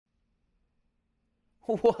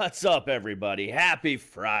What's up, everybody? Happy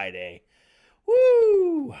Friday.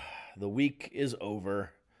 Woo! The week is over,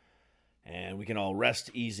 and we can all rest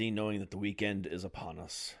easy knowing that the weekend is upon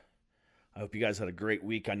us. I hope you guys had a great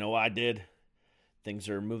week. I know I did. Things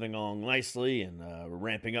are moving along nicely, and we're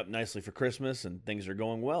ramping up nicely for Christmas, and things are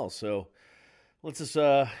going well. So let's just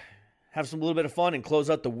have some little bit of fun and close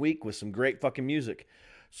out the week with some great fucking music.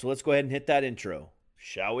 So let's go ahead and hit that intro,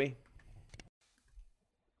 shall we?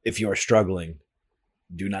 If you are struggling,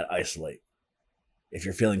 do not isolate. If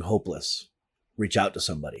you're feeling hopeless, reach out to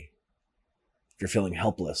somebody. If you're feeling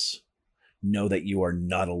helpless, know that you are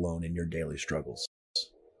not alone in your daily struggles.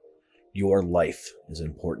 Your life is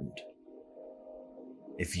important.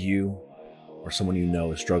 If you or someone you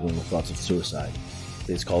know is struggling with thoughts of suicide,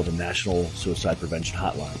 please call the National Suicide Prevention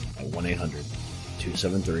Hotline at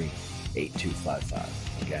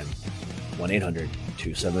 1-800-273-8255. Again,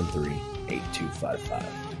 1-800-273-8255.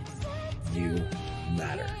 You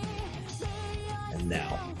matter. And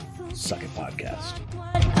now, Suck It Podcast.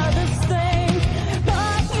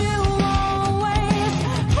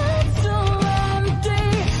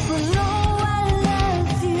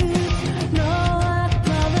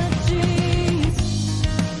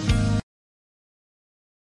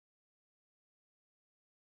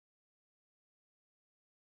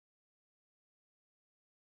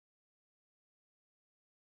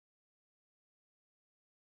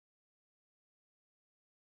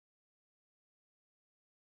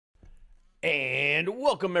 And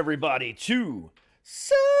welcome everybody to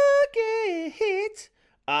Suck It.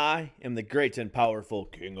 I am the great and powerful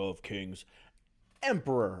King of Kings,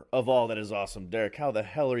 Emperor of all that is awesome. Derek, how the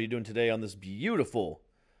hell are you doing today on this beautiful,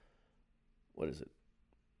 what is it,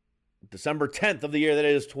 December 10th of the year that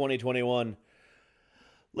is 2021.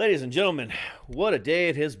 Ladies and gentlemen, what a day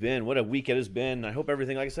it has been. What a week it has been. I hope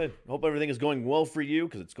everything, like I said, I hope everything is going well for you,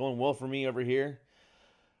 because it's going well for me over here.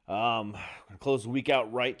 I'm going to close the week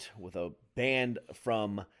out right with a band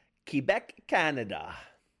from Quebec, Canada,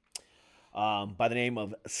 by the name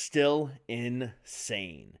of Still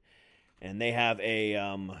Insane. And they have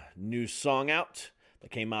a new song out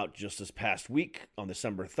that came out just this past week on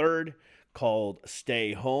December 3rd called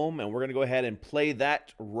Stay Home. And we're going to go ahead and play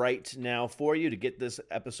that right now for you to get this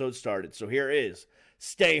episode started. So here is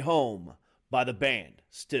Stay Home by the band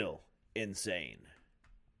Still Insane.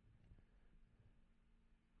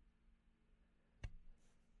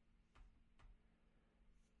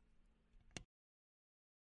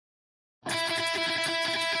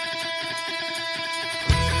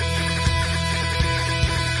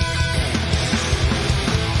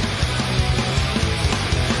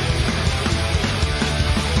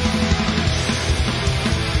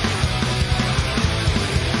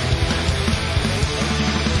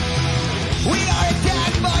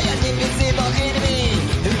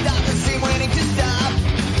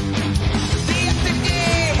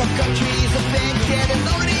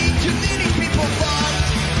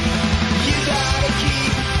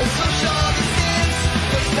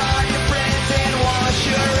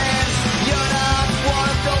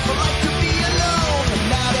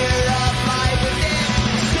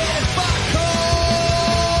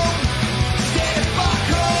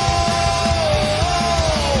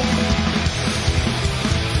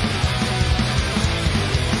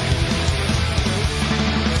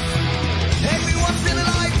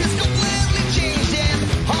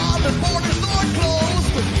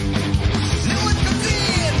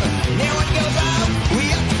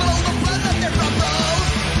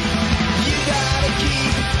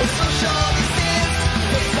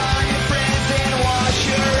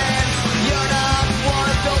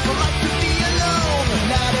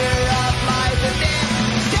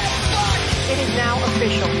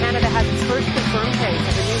 Canada has its first confirmed case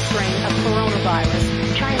of a new strain of coronavirus.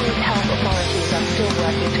 Chinese health authorities are still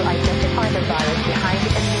working to identify the virus behind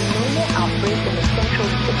a pneumonia outbreak in the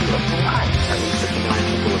central city of Wuhan. At least 59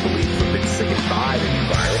 people are believed to have been sick and died of the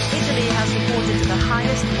virus. Italy has reported the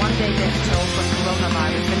highest one-day death toll from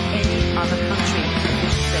coronavirus than any other country.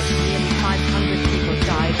 It says nearly 500 people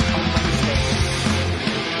died on Wednesday.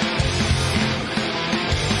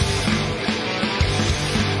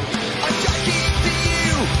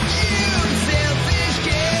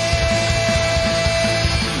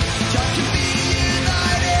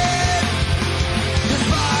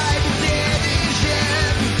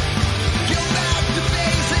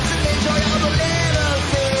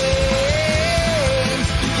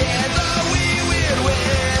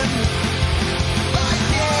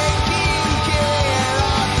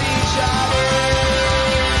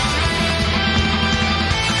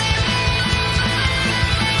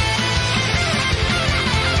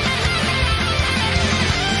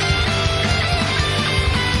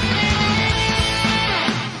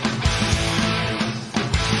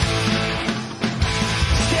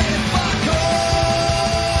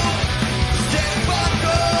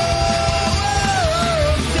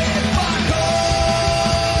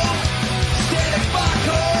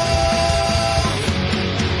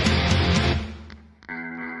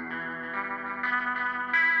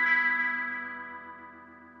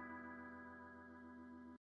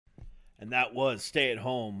 That was Stay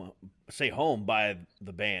Home by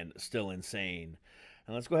the band Still Insane.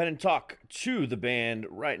 And let's go ahead and talk to the band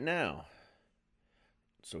right now.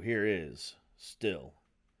 So here is Still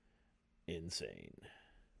Insane.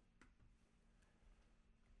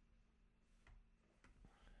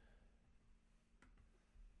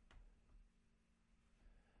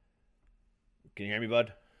 Can you hear me,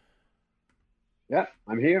 bud? Yeah,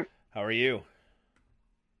 I'm here. How are you?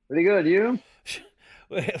 Pretty good. You?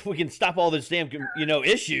 If we can stop all this damn,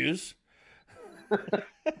 issues.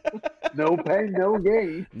 No pain, no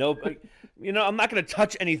gain. Nope. I'm not going to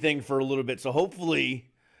touch anything for a little bit, so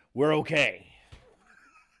hopefully we're okay.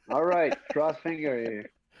 All right, cross finger here.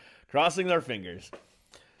 Crossing our fingers.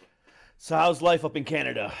 So how's life up in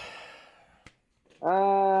Canada?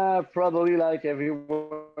 Probably like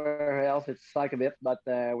everywhere else, it sucks a bit, but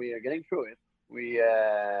we are getting through it.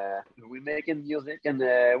 We're making music, and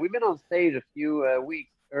we've been on stage a few weeks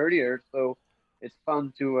earlier, so it's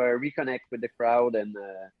fun to reconnect with the crowd and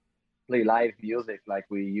play live music like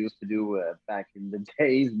we used to do back in the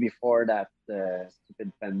days before that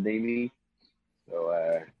stupid pandemic.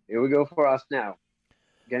 So here we go for us now,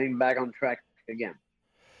 getting back on track again.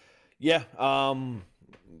 Yeah,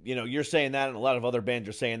 you're saying that, and a lot of other bands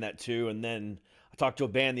are saying that too. And then I talked to a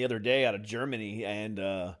band the other day out of Germany, and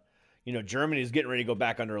Germany is getting ready to go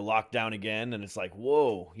back under a lockdown again, and it's like,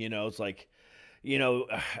 whoa, it's like,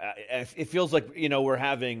 it feels like we're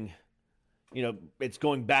having, it's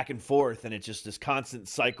going back and forth, and it's just this constant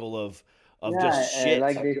cycle of just shit.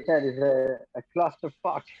 Like they said, it's a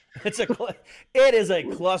clusterfuck. It is a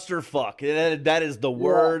clusterfuck. That is the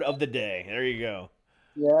word of the day. There you go.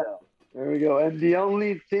 Yeah, there we go. And the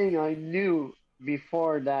only thing I knew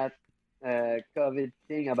before that COVID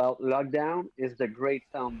thing about lockdown is the great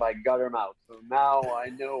sound by Guttermouth. So now I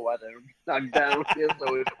know what a lockdown is.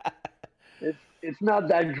 So it's not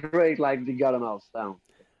that great like the Guttermouth sound.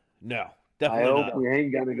 No, I definitely hope not. we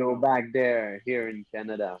ain't gonna go back there here in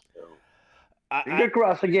Canada. So finger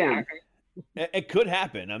crossed again. It could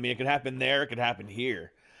happen. I mean, it could happen there. It could happen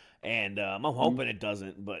here, and I'm hoping it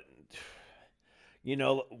doesn't. But we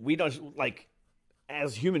don't, like,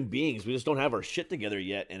 as human beings, we just don't have our shit together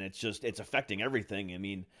yet, and it's affecting everything. I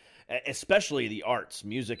mean, especially the arts,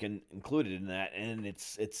 music included in that, and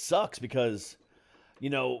it sucks because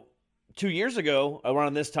 2 years ago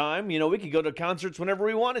around this time, we could go to concerts whenever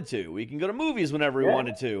we wanted to. We can go to movies whenever we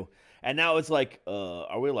wanted to. And now it's like,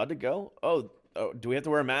 are we allowed to go? Oh, do we have to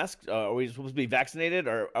wear a mask? Are we supposed to be vaccinated?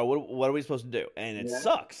 Or what are we supposed to do? And it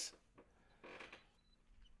sucks.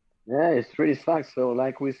 Yeah, it really sucks. So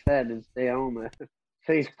like we said, and stay home,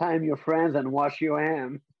 FaceTime your friends and wash your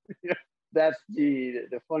hands. That's the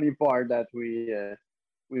funny part that we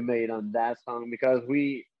made on that song, because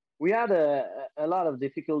we had a lot of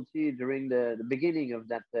difficulty during the beginning of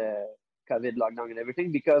that COVID lockdown and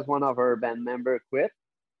everything, because one of our band member quit.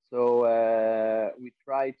 So we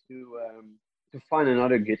tried to find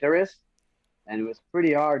another guitarist, and it was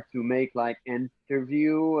pretty hard to make like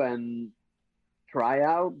interview and try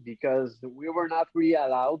out, because we were not really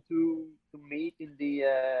allowed to meet in the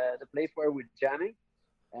place where we're jamming,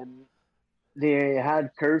 and they had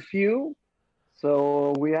curfew,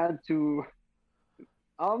 so we had to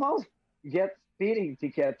almost get speeding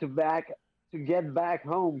ticket to get back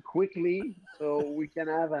home quickly, so we can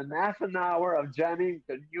have an half an hour of jamming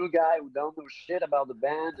with a new guy who don't know shit about the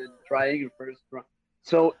band and trying the first run.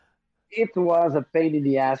 So it was a pain in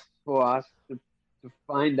the ass for us to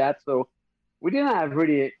find that. So we didn't have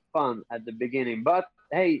really fun at the beginning, but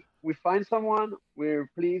hey, we find someone. We're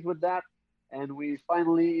pleased with that, and we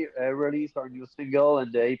finally released our new single,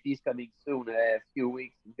 and the EP is coming soon. A few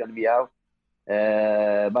weeks, it's gonna be out.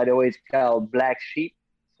 By the way, it's called Black Sheep,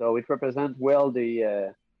 so it represents well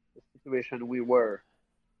the situation we were.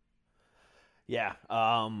 Yeah.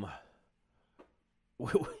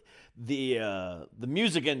 The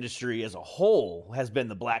music industry as a whole has been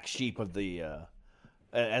the black sheep of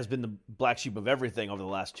everything over the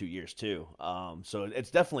last 2 years too. So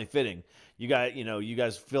it's definitely fitting. You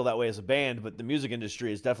guys feel that way as a band, but the music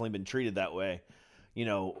industry has definitely been treated that way,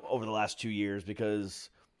 over the last 2 years, because,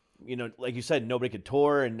 like you said, nobody could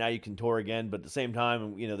tour, and now you can tour again. But at the same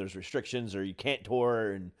time, there's restrictions, or you can't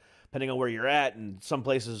tour, and depending on where you're at, and some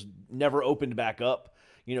places never opened back up.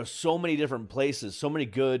 So many different places, so many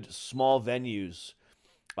good small venues,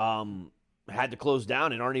 had to close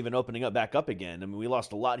down and aren't even opening up back up again. I mean, we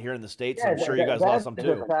lost a lot here in the States. I'm sure you guys lost some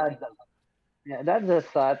too. Yeah, that's the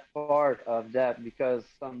sad part of that, because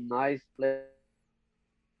some nice places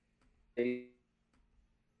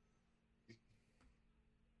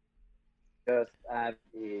just have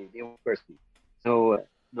the university. So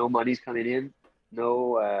no money's coming in.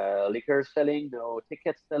 no liquor selling, no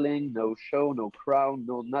ticket selling, no show, no crowd,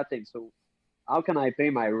 no nothing. So how can I pay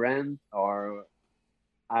my rent or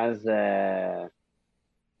as what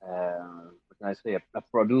can I say, a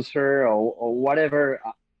producer or whatever?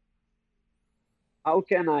 How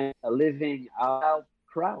can I living out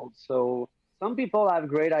crowd? So some people have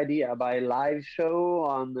great idea by live show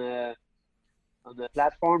on the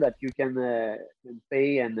platform that you can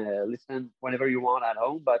pay and listen whenever you want at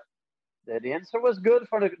home. But the answer was good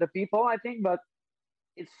for the people, I think, but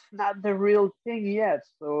it's not the real thing yet.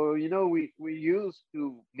 So we used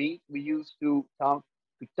to meet, we used to talk,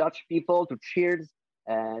 to touch people, to cheers,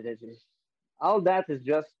 and all that is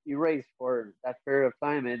just erased for that period of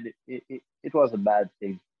time, and it was a bad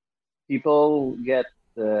thing. People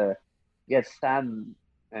uh, get sad,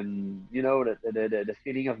 and the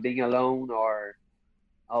feeling of being alone or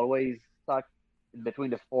always stuck in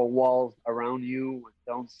between the four walls around you and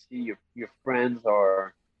don't see your friends,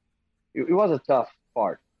 or it was a tough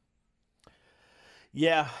part.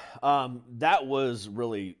 Yeah, that was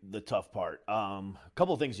really the tough part. A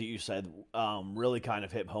couple of things that you said really kind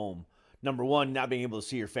of hit home. Number one, not being able to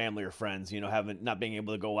see your family or friends, having not being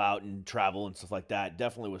able to go out and travel and stuff like that,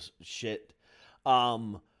 definitely was shit.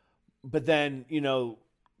 Um, but then, you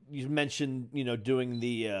mentioned, doing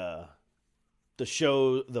the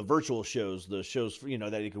show, the virtual shows, the shows,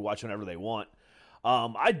 that you could watch whenever they want.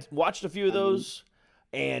 I watched a few of Mhm. those,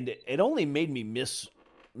 and it only made me miss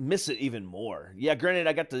it even more. Yeah, granted,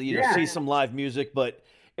 I got to see Yeah, some live music, but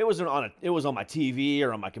it was on my TV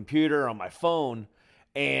or on my computer or on my phone,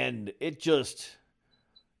 and it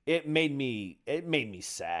made me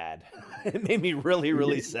sad. It made me really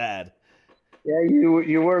really sad. yeah.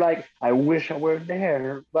 You were like, I wish I were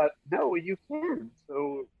there, but no, you can't.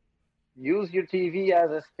 So use your TV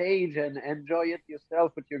as a stage and enjoy it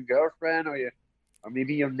yourself with your girlfriend or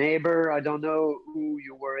maybe your neighbor. I don't know who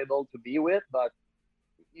you were able to be with, but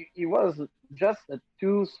it was just a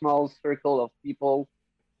too small circle of people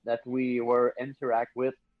that we were interact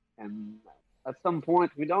with, and at some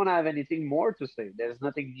point we don't have anything more to say. There's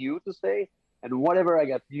nothing new to say, and whatever I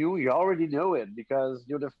got new, you already know it because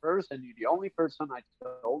you're the first and you're the only person I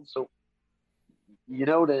told. So you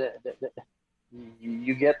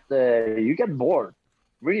get bored,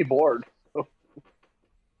 really bored. So,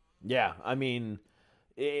 Yeah, I mean,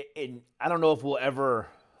 I don't know if we'll ever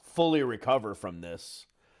fully recover from this,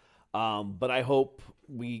 but I hope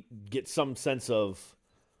we get some sense of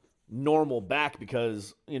normal back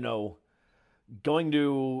because going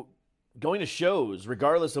to going to shows,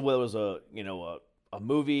 regardless of whether it was a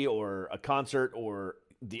movie or a concert or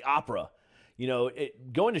the opera,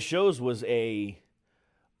 going to shows was a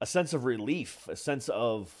sense of relief, a sense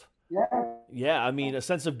of yeah, yeah, I mean, a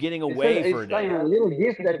sense of getting away for a it's like day. a little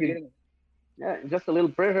gift that you yeah, just a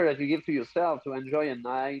little pleasure that you give to yourself to enjoy a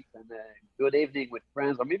night and a good evening with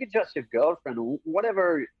friends, or maybe just your girlfriend,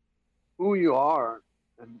 whatever who you are,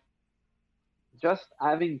 and just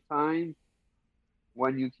having time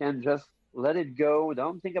when you can just let it go.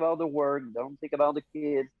 Don't think about the work. Don't think about the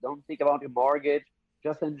kids. Don't think about your mortgage.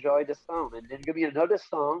 Just enjoy the song, and then give me another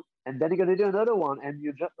song, and then you're gonna do another one, and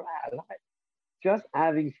you just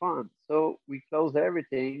having fun. So we close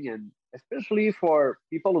everything, and especially for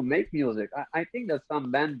people who make music, I think that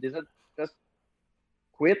some band didn't just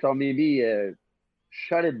quit or maybe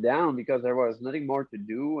shut it down because there was nothing more to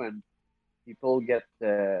do, and people get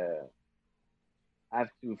have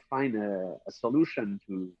to find a solution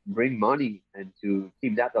to bring money and to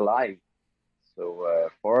keep that alive. So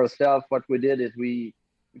for ourselves, what we did is we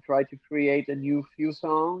tried to create a new few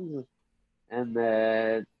songs, and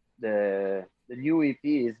the new EP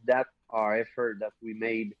is that our effort that we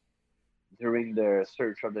made during the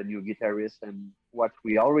search of the new guitarist and what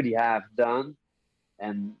we already have done,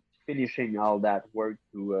 and finishing all that work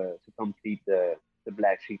to complete the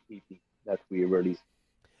Black Sheep EP that we released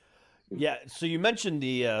soon. Yeah, so you mentioned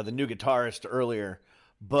the new guitarist earlier,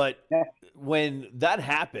 but Yeah. when that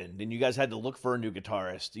happened and you guys had to look for a new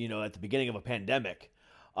guitarist, at the beginning of a pandemic,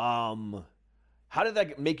 um, how did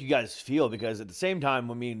that make you guys feel? Because at the same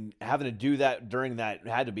time, I mean, having to do that during that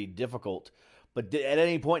had to be difficult. But at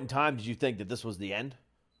any point in time, did you think that this was the end?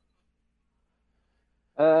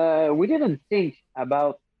 We didn't think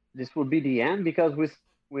about this would be the end because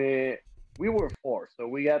we we were four. So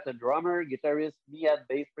we got a drummer, guitarist, me at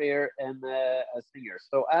bass player, and a singer.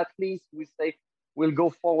 So at least we say we'll go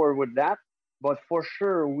forward with that. But for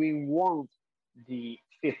sure, we want the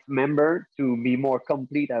fifth member to be more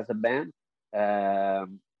complete as a band.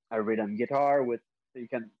 A rhythm guitar with so you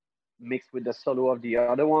can mix with the solo of the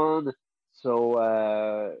other one.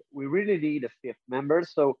 So we really need a fifth member.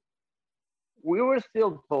 So we were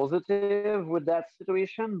still positive with that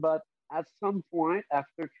situation, but at some point,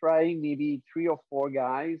 after trying maybe 3 or 4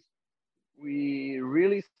 guys, we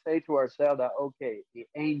really say to ourselves that okay, it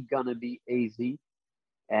ain't gonna be easy,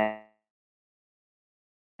 and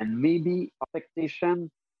maybe expectation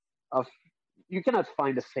of you cannot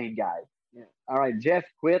find the same guy. Yeah. All right, Jeff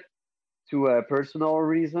quit to a personal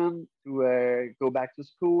reason to go back to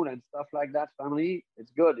school and stuff like that. Family,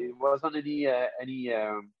 it's good. It wasn't any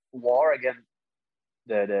war against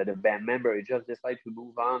the band member. He just decided to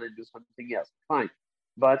move on and do something else. Fine,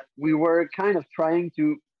 but we were kind of trying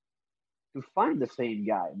to find the same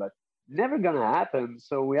guy, but never gonna happen.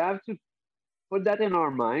 So we have to put that in our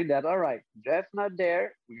mind that all right, Jeff's not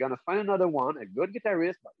there. We're gonna find another one, a good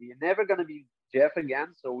guitarist, but he's never gonna be Jeff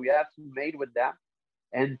again. So we have to made with that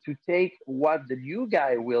and to take what the new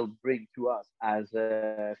guy will bring to us as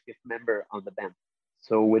a fifth member on the band.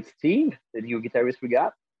 So with Steve, the new guitarist we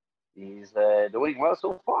got, he's doing well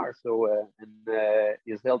so far. So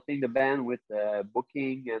he's helping the band with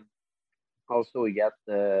booking, and also he got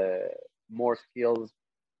more skills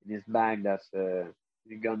in his bag that's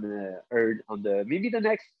you're gonna earn on the maybe the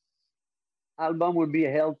next album will be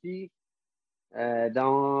healthy.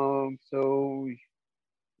 Down, so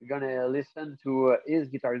you're gonna listen to his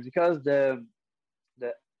guitars because the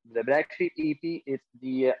the Black Sheep EP it's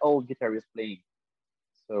the old guitarist playing.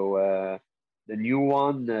 So the new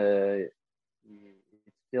one it's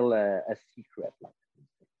still a secret. Like.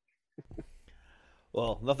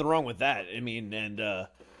 Well, nothing wrong with that. I mean, and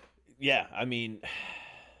yeah, I mean,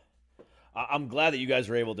 I'm glad that you guys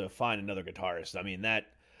were able to find another guitarist. I mean, that,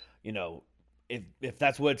 you know, if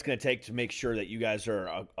that's what it's going to take to make sure that you guys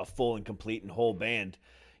are a full and complete and whole band,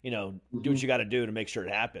 you know, do what you got to do to make sure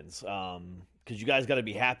it happens. Because you guys got to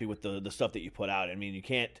be happy with the stuff that you put out. I mean, you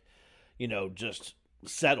can't, you know, just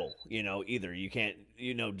settle, you know, either. You can't,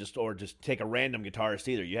 you know, just take a random guitarist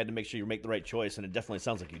either. You had to make sure you make the right choice, and it definitely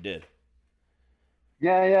sounds like you did.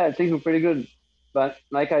 Yeah, I think we're pretty good. But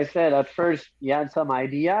like I said, at first he had some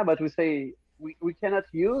idea, but we say we cannot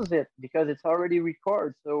use it because it's already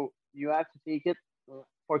recorded. So you have to take it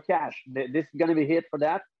for cash. This is going to be hit for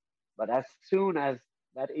that. But as soon as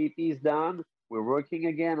that EP is done, we're working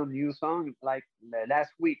again on new song. Like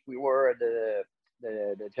last week, we were at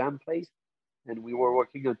the jam place, and we were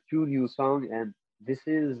working on 2 new songs. And this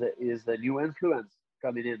is a new influence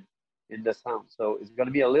coming in the sound. So it's going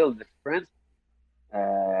to be a little different.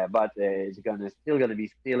 But it's still gonna be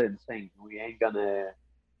still insane. We ain't gonna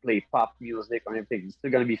play pop music or anything. It's still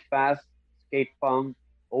gonna be fast, skate punk,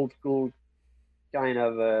 old school, kind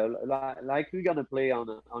of like we're gonna play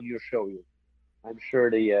on your show. I'm sure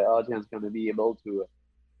the audience gonna be able to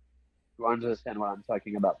understand what I'm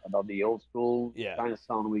talking about the old school kind of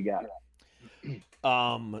sound we got.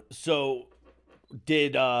 So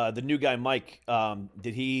did the new guy Mike?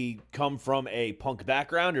 Did he come from a punk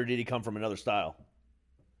background or did he come from another style?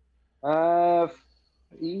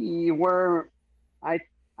 He were I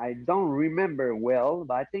don't remember well,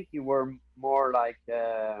 but I think he were more like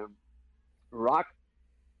rock,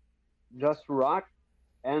 just rock,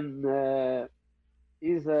 and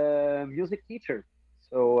he's a music teacher.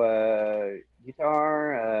 So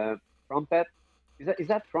guitar, trumpet. Is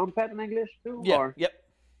that trumpet in English too? Yeah. Or? Yep.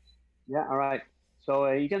 Yeah. All right.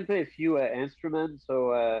 So he can play a few instruments.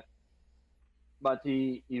 So, but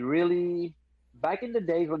he really. Back in the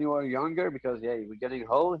days when you were younger, because we're getting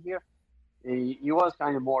old here, he was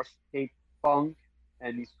kind of more skate punk,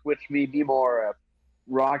 and he switched maybe more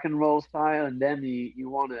rock and roll style, and then he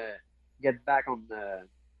want to get back on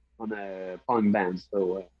a punk band.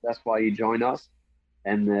 So that's why he joined us,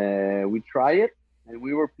 and we try it, and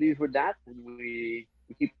we were pleased with that, and we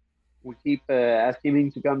keep asking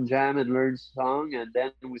him to come jam and learn song, and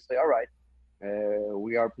then we say, all right,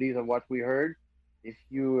 we are pleased with what we heard. If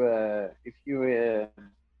you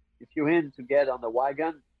in to get on the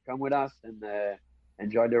wagon, come with us and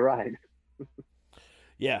enjoy the ride.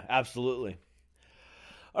 Yeah, absolutely.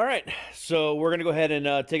 All right, so we're gonna go ahead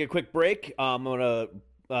and take a quick break. I'm gonna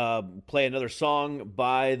play another song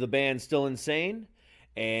by the band Still Insane,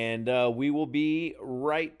 and we will be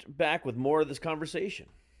right back with more of this conversation.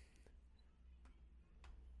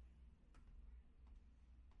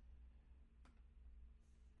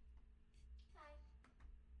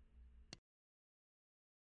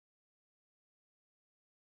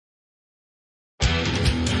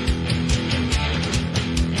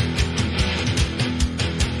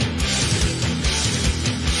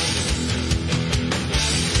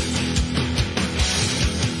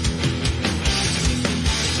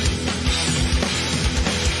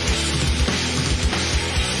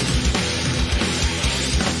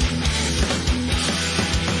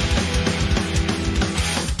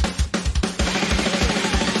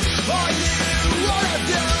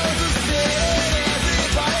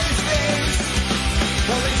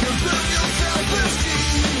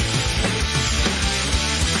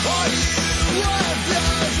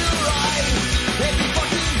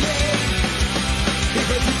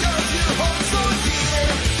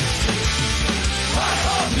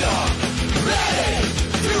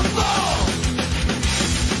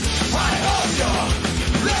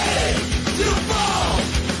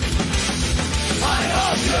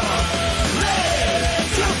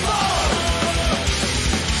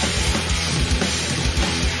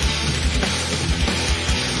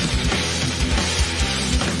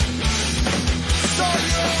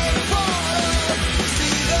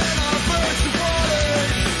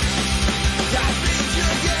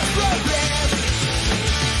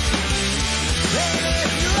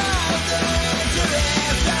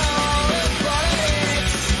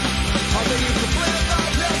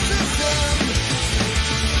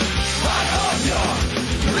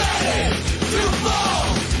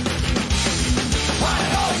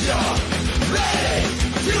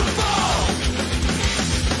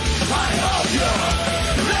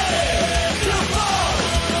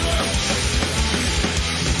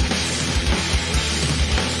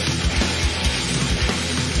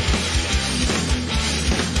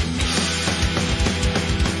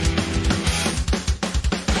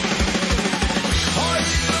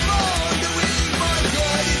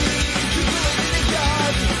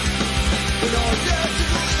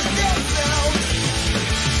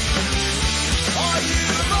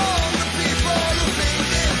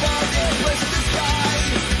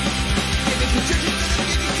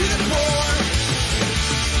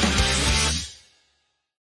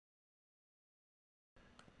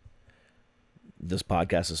 This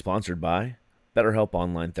podcast is sponsored by BetterHelp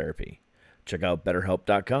Online Therapy. Check out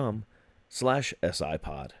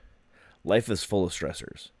betterhelp.com/SIPod. Life is full of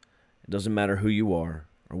stressors. It doesn't matter who you are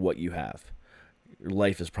or what you have. Your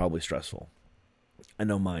life is probably stressful. I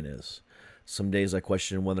know mine is. Some days I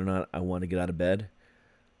question whether or not I want to get out of bed,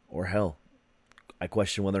 or hell, I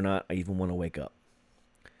question whether or not I even want to wake up.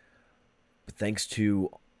 But thanks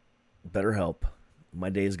to BetterHelp, my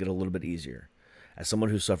days get a little bit easier. As someone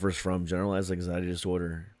who suffers from generalized anxiety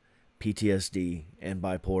disorder, PTSD, and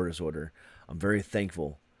bipolar disorder, I'm very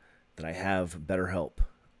thankful that I have BetterHelp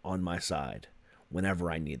on my side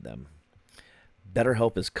whenever I need them.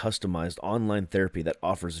 BetterHelp is customized online therapy that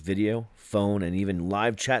offers video, phone, and even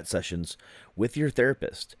live chat sessions with your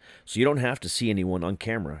therapist, so you don't have to see anyone on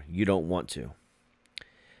camera you don't want to.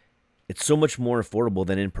 It's so much more affordable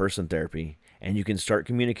than in-person therapy, and you can start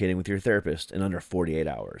communicating with your therapist in under 48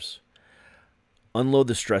 hours. Unload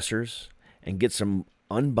the stressors and get some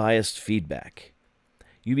unbiased feedback.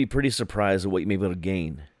 You'd be pretty surprised at what you may be able to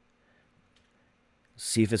gain.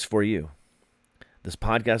 See if it's for you. This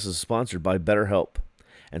podcast is sponsored by BetterHelp,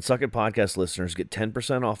 and Suck It Podcast listeners get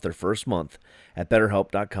 10% off their first month at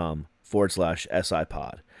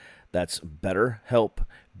betterhelp.com/SIPod. That's BetterHelp,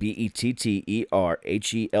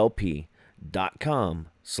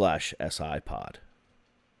 BetterHelp.com/SIPod.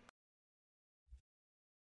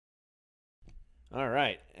 All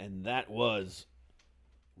right, and that was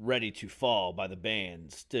Ready to Fall by the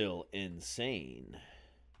band Still Insane.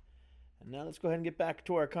 And now let's go ahead and get back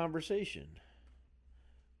to our conversation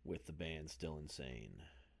with the band Still Insane.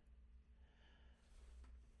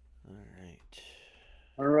 All right.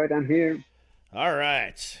 All right, I'm here. All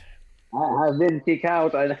right. I have been kicked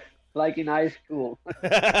out like in high school.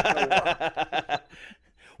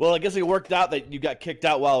 Well, I guess it worked out that you got kicked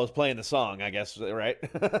out while I was playing the song, I guess, right?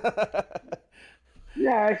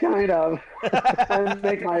 Yeah, kind of. I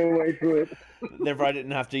make my way through it. Therefore, I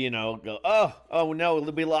didn't have to, go, oh no,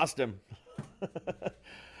 we lost him.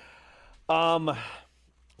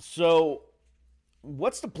 So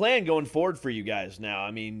what's the plan going forward for you guys now?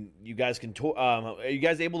 I mean, you guys can tour. Are you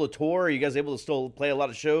guys able to tour? Are you guys able to still play a lot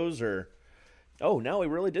of shows? Or, oh, now we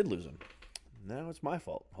really did lose him. Now it's my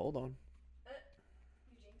fault. Hold on.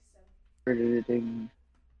 And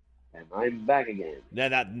I'm back again. Now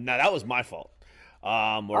that was my fault.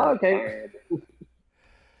 Okay.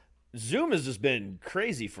 Zoom has just been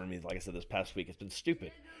crazy for me. Like I said, this past week, it's been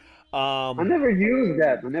stupid. I never used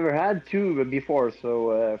that. I never had to before,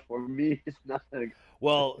 so for me, it's nothing.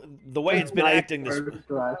 Well, the way it's been acting this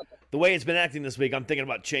week, I'm thinking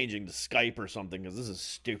about changing to Skype or something because this is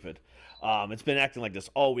stupid. It's been acting like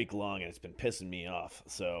this all week long, and it's been pissing me off.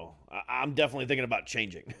 So I'm definitely thinking about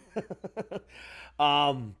changing.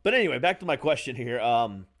 But anyway, back to my question here.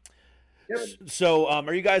 So,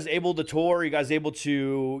 are you guys able to tour? Are you guys able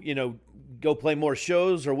to, go play more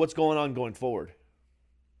shows, or what's going on going forward?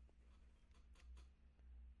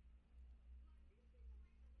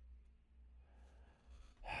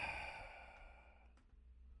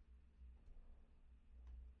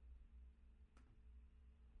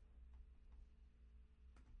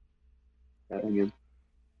 Again.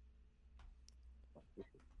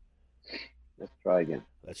 Let's try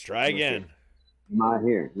again. Am I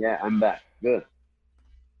here? Yeah, I'm back. Good.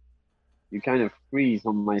 You kind of freeze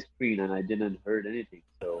on my screen, and I didn't heard anything.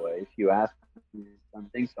 So if you asked me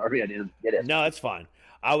something, sorry, I didn't get it. No, that's fine.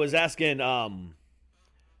 I was asking,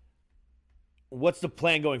 what's the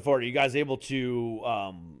plan going forward? Are you guys able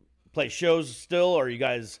to play shows still, or are you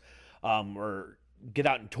guys or get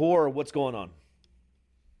out and tour? Or what's going on?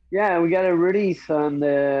 Yeah, we got a release on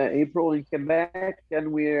April in Quebec,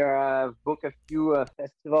 and we booked a few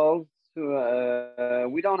festivals.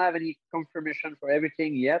 We don't have any confirmation for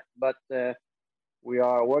everything yet, but we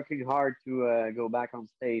are working hard to go back on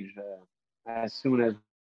stage as soon as.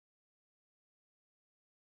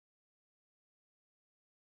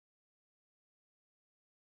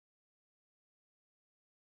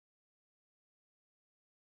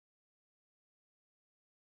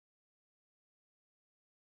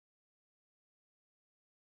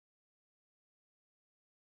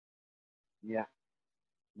 Yeah,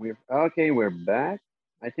 we're back.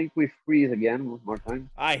 I think we freeze again one more time.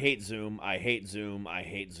 I hate Zoom. All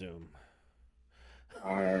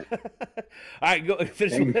right, go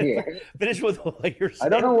finish with what you're saying. I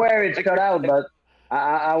don't know where it's cut out, but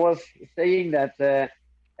I was saying that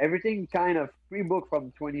everything kind of pre-booked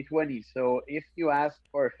from 2020. So if you ask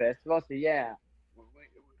for a festival, say yeah,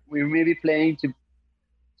 we may be planning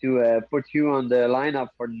to put you on the lineup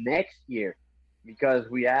for next year, because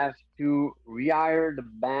we have to rehire the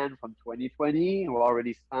band from 2020 who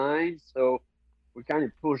already signed. So we kind of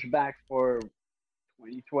push back for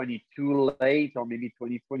 2022 late or maybe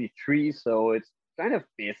 2023. So it's kind of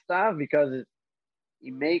pissed off because it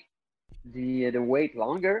make the wait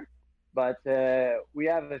longer. But we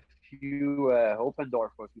have a few open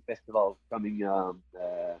door for two festivals coming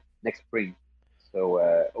next spring.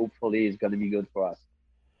 So hopefully it's going to be good for us.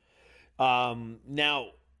 Now,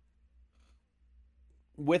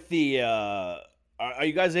 with the are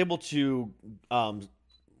you guys able to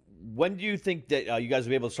when do you think that you guys will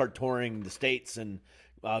be able to start touring the states and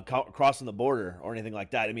crossing the border or anything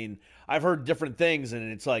like that? I mean, I've heard different things,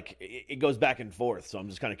 and it's like it goes back and forth. So I'm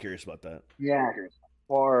just kind of curious about that. Yeah,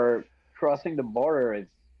 for crossing the border,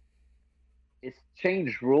 it's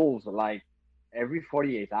changed rules like every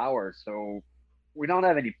 48 hours. So we don't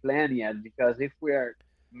have any plan yet because if we are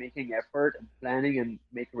making effort and planning and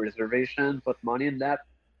make a reservation, put money in that,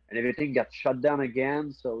 and everything gets shut down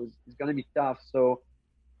again, so it's going to be tough. So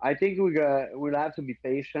I think we'll have to be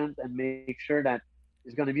patient and make sure that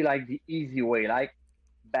it's going to be like the easy way, like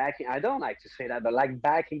back. I don't like to say that, but like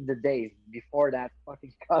back in the days before that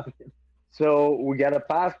fucking COVID. So we get a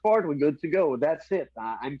passport, we're good to go. That's it.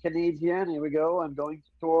 I'm Canadian. Here we go. I'm going to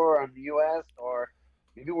tour on the U.S. or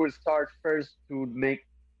maybe we'll start first to make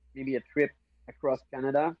maybe a trip across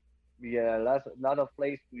Canada. We lot of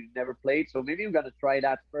places we've never played, so maybe we're gonna try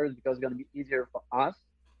that first because it's gonna be easier for us.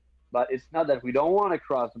 But it's not that we don't want to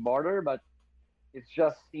cross the border, but it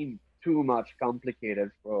just seems too much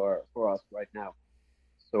complicated for us right now.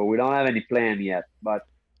 So we don't have any plan yet, but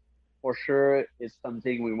for sure it's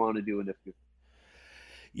something we want to do in the future.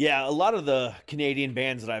 Yeah, a lot of the Canadian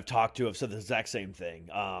bands that I've talked to have said the exact same thing.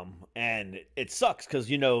 And it sucks because,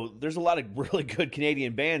 there's a lot of really good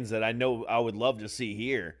Canadian bands that I know I would love to see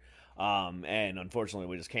here. And unfortunately,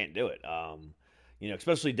 we just can't do it.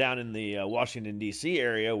 Especially down in the Washington, D.C.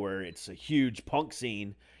 area where it's a huge punk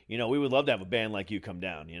scene. We would love to have a band like you come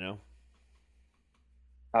down,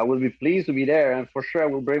 I will be pleased to be there, and for sure I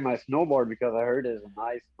will bring my snowboard because I heard there's a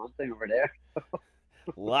nice mountain over there.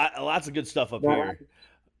 Lots of good stuff up Yeah.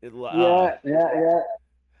 here. Yeah.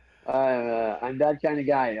 I'm that kind of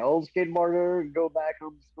guy. Old skateboarder, go back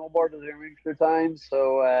on the snowboard during winter time.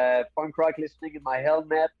 So punk rock listening in my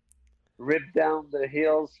helmet, rip down the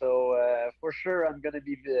hill. So for sure, I'm gonna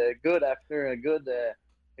be good after a good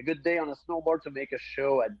day on a snowboard to make a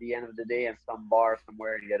show at the end of the day in some bar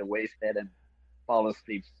somewhere to get wasted and fall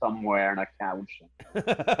asleep somewhere on a couch.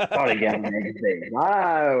 Start again the next day.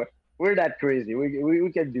 Wow, we're that crazy.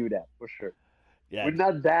 We can do that for sure. Yeah, We're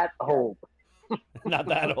not that old. not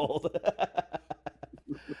that old.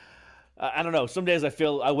 I don't know. Some days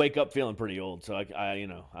I wake up feeling pretty old, so I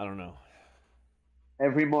don't know.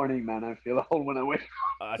 Every morning, man, I feel old when I wake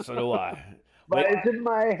up. So do I. But it's in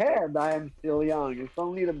my head. I am still young. It's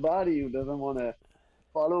only the body who doesn't want to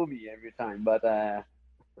follow me every time. But I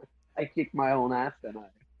kick my own ass and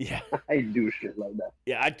I do shit like that.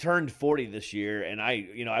 Yeah, I turned 40 this year, and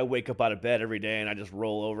I wake up out of bed every day, and I just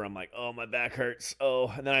roll over. I'm like, oh, my back hurts. Oh,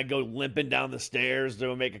 and then I go limping down the stairs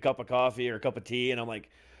to make a cup of coffee or a cup of tea, and I'm like,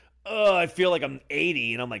 oh, I feel like I'm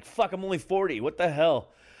 80, and I'm like, fuck, I'm only 40. What the hell?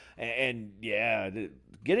 And yeah,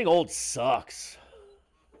 getting old sucks.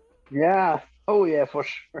 Yeah. Oh, yeah, for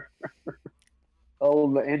sure.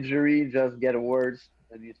 Old injury just get worse,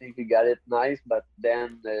 and you think you got it nice, but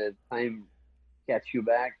then the time catch you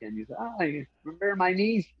back and you say, I remember my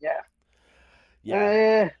knees.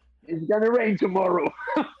 Yeah. It's gonna rain tomorrow.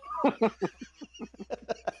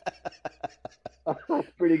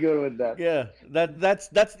 Pretty good with that. Yeah,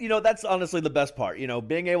 that's honestly the best part.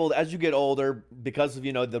 Being able to, as you get older, because of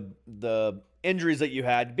the injuries that you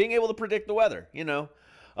had, being able to predict the weather.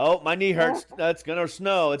 Oh, my knee hurts. It's gonna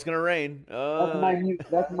snow. It's gonna rain. That's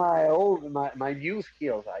my new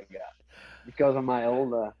skills I got because of my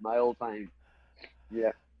old time.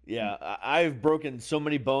 Yeah. Yeah, I've broken so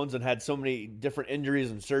many bones and had so many different injuries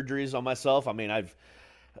and surgeries on myself. I mean, I've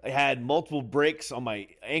had multiple breaks on my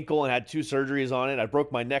ankle and had 2 surgeries on it. I broke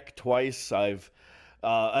my neck twice. I've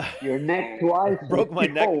your neck twice. Broke my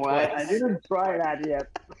neck twice. I didn't try that yet.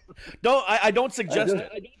 I don't suggest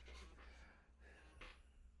it.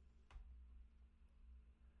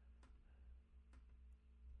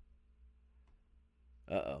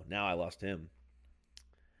 Uh-oh, now I lost him.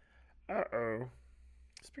 Uh-oh.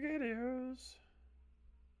 SpaghettiOs.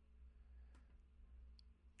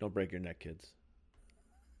 Don't break your neck, kids.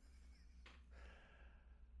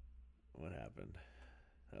 What happened?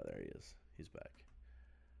 Oh, there he is. He's back.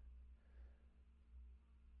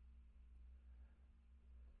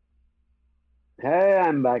 Hey,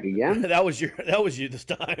 I'm back again. That was you this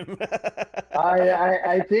time.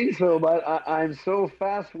 I think so, but I'm so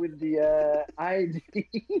fast with the ID.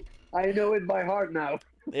 I know it by heart now.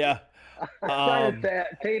 Yeah. I tried Um, to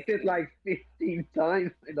tape it like 15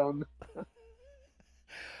 times. I don't know.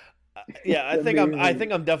 yeah, It's I amazing.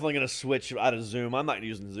 think I'm definitely gonna switch out of Zoom. I'm not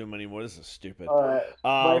using Zoom anymore. This is stupid. Uh,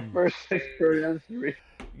 my Um, first experience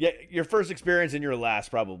yeah, your first experience and your last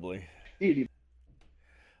probably. really.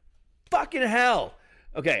 Fucking hell.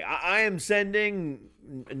 Okay, I am sending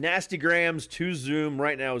nasty grams to Zoom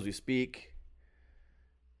right now as we speak.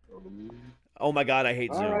 Oh my god, I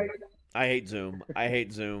hate All right, Zoom. I hate Zoom. I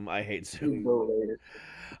hate Zoom. I hate you Zoom. go later.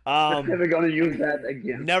 Um, Never gonna use that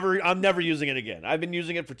again. never. I'm never using it again. I've been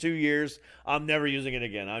using it for 2 years. I'm never using it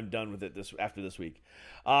again. I'm done with it this after this week.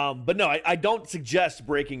 But no, I don't suggest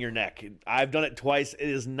breaking your neck. I've done it twice. It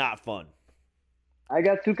is not fun. I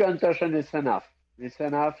got two concussions. It's enough. It's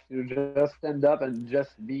enough to just stand up and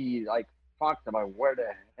just be like fucked about where the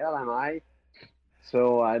hell am I?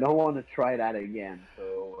 So I don't want to try that again.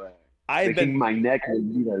 So I've breaking been my neck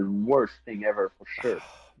would be the worst thing ever for sure.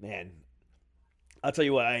 man. I'll tell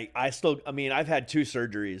you what. I still. I mean, I've had 2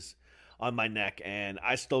 surgeries on my neck, and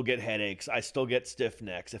I still get headaches. I still get stiff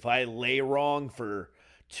necks. If I lay wrong for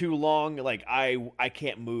too long, like I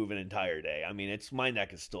can't move an entire day. I mean, it's my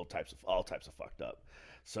neck is still types of all types of fucked up.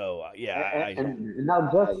 So yeah, And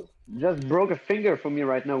now just broke a finger for me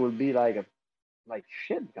right now would be like a like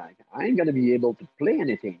shit, guy. I ain't gonna be able to play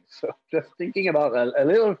anything. So just thinking about a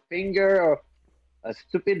little finger or a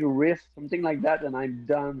stupid wrist, something like that, and I'm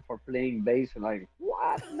done for playing bass. And like,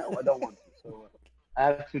 what? No, I don't want to. So I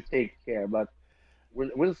have to take care. But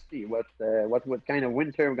we'll see what kind of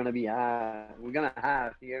winter we're gonna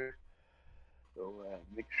have here. So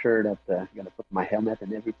make sure that I'm gonna put my helmet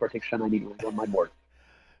and every protection I need on my board.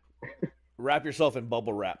 wrap yourself in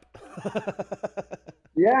bubble wrap.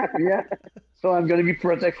 Yeah, yeah. So I'm gonna be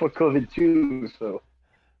protect for COVID too. So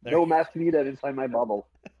There, no mask needed inside my bubble.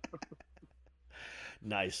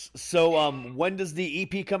 nice. So when does the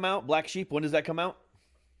EP come out? Black Sheep. When does that come out?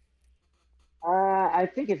 I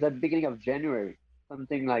think it's at the beginning of January,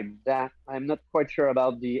 something like that. I'm not quite sure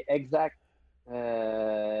about the exact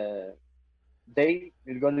date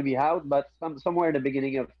it's going to be out, but somewhere in the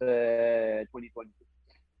beginning of 2020.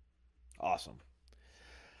 Awesome.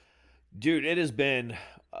 Dude, it has been,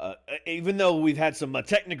 even though we've had some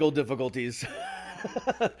technical difficulties,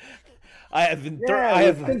 I have been, Yeah,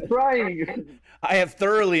 we're still trying. I have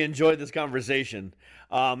thoroughly enjoyed this conversation,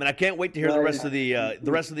 and I can't wait to hear Right.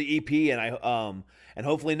 the rest of the EP, and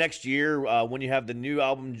hopefully next year when you have the new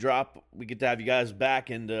album drop, we get to have you guys back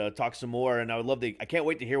and talk some more. And I can't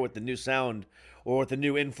wait to hear what the new sound or what the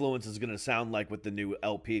new influence is going to sound like with the new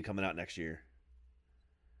LP coming out next year.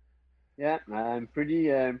 Yeah, I'm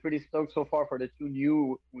pretty stoked so far for the two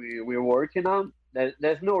new we're working on.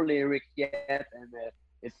 There's no lyric yet, and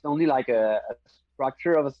it's only like a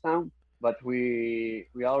structure of a sound. But we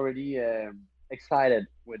already excited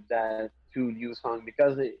with that two new song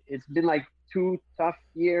because it's been like 2 tough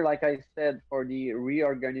year, like I said, for the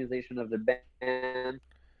reorganization of the band,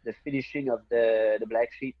 the finishing of the Black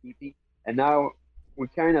Sheep EP, and now we're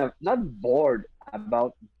kind of not bored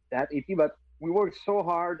about that EP, but we worked so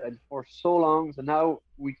hard and for so long, so now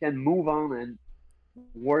we can move on and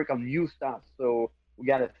work on new stuff. So we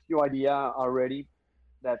got a few idea already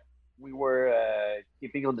that we were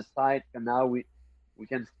keeping on the side, and now we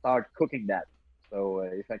can start cooking that. So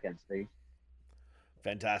if I can say,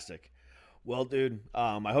 Fantastic. Well, dude,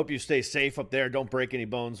 I hope you stay safe up there. Don't break any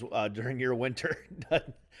bones during your winter,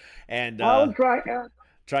 and I'll try.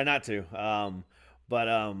 try not to. But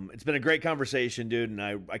it's been a great conversation, dude, and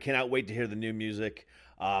I cannot wait to hear the new music.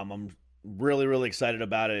 I'm really, really excited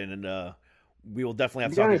about it, and we will definitely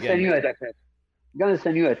have I'm to talk gonna send again. you a I'm gonna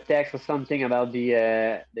send you a text or something about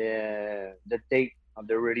the date of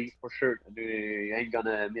the release for sure. You ain't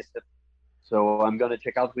gonna miss it. So I'm gonna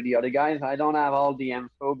check out with the other guys. I don't have all the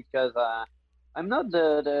info because I'm not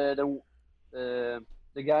the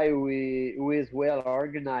guy who is well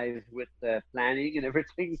organized with planning and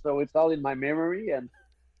everything. So it's all in my memory. And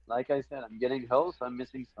like I said, I'm getting old, so I'm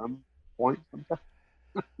missing some points sometimes.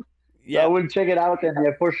 So I Yeah. will check it out, and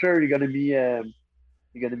for sure you're gonna be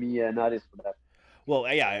noticed for that.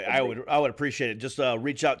 Well, yeah, That date. I would appreciate it. Just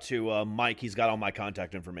reach out to Mike. He's got all my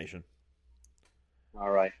contact information. All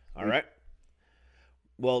right. All right.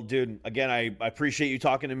 Well, dude, again, I appreciate you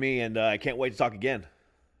talking to me, and I can't wait to talk again.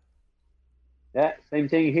 Yeah, same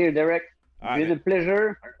thing here, Derek. All right, Been a man.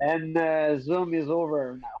 pleasure, and Zoom is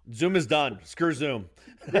over now. Zoom is done. Screw Zoom.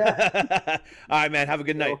 All Yeah. right, man. Have a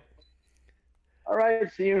good night. So, all right.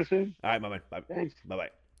 See you soon. All right, my man. Bye. Thanks.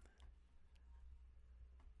 Bye.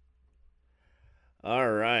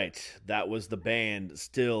 All right, that was the band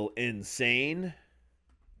Still Insane.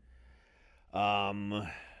 Um,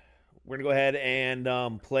 we're going to go ahead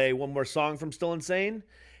and play one more song from Still Insane.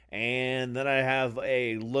 And then I have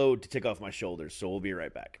a load to take off my shoulders. So we'll be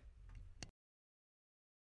right back.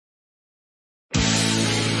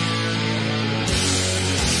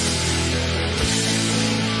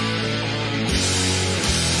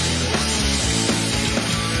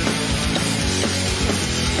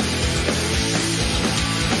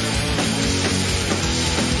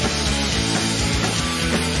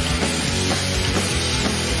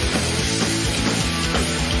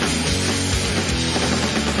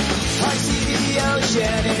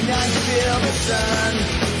 And I feel the sun.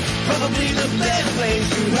 Probably the best place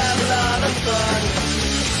to have a lot of fun.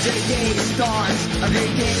 Dedicated stars, a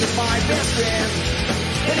great game with my best friend.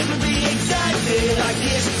 And it would be excited, I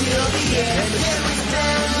guess, till the end. And then we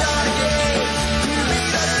stand on a day to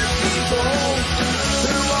meet other people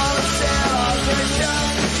who want to sell all their stuff.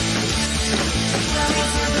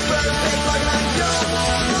 This is the perfect life I don't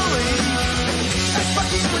want to leave. A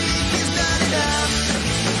fucking week is not enough.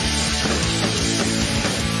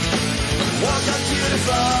 Welcome to the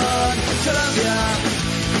fun, Columbia.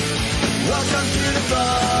 Welcome to the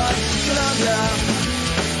fun, Columbia.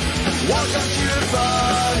 Welcome to the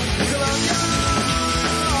fun, Columbia.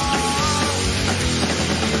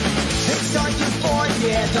 It's hard to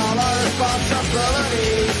forget all our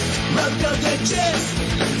responsibilities. Most of the chips,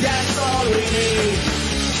 that's all we need.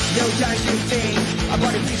 No time to think about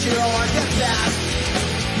the future or the past.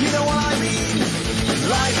 You know what I mean?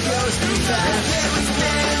 Life goes too fast. Every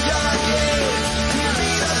stand on day to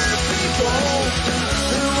meet other people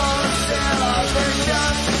who want to sell all their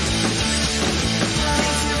stuff.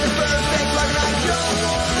 This is the perfect life I don't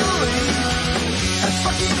want to leave. A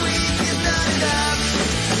fucking week is not enough.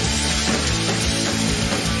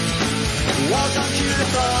 Welcome to the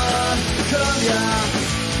fun, Columbia.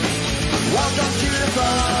 Welcome to the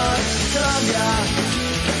fun, Columbia.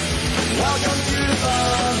 Welcome to the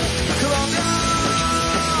fun, Columbia.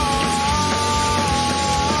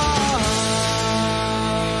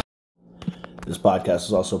 This podcast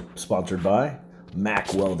is also sponsored by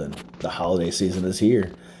Mack Weldon. The holiday season is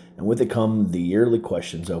here, and with it come the yearly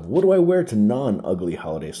questions of what do I wear to non-ugly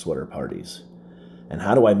holiday sweater parties? And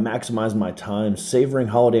how do I maximize my time savoring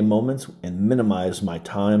holiday moments and minimize my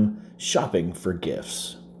time shopping for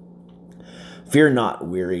gifts? Fear not,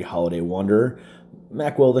 weary holiday wanderer.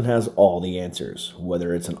 Mack Weldon has all the answers,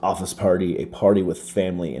 whether it's an office party, a party with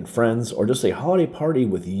family and friends, or just a holiday party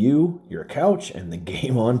with you, your couch, and the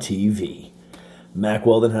game on TV. Mack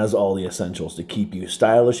Weldon has all the essentials to keep you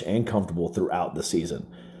stylish and comfortable throughout the season.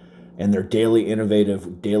 And their daily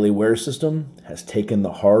innovative daily wear system has taken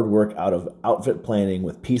the hard work out of outfit planning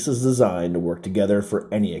with pieces designed to work together for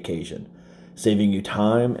any occasion, saving you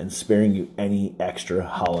time and sparing you any extra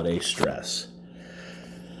holiday stress.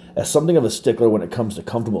 As something of a stickler when it comes to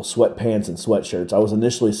comfortable sweatpants and sweatshirts, I was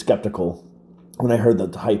initially skeptical when I heard the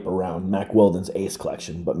hype around Mack Weldon's Ace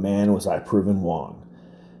collection, but man, was I proven wrong.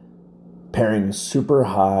 Pairing super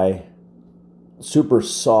high, super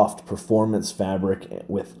soft performance fabric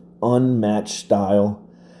with unmatched style,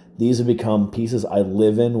 these have become pieces I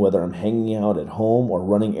live in whether I'm hanging out at home or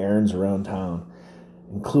running errands around town,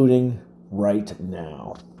 including right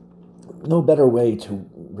now. No better way to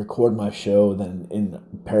record my show than in a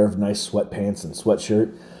pair of nice sweatpants and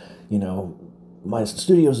sweatshirt. You know, my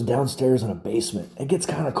studio's downstairs in a basement. It gets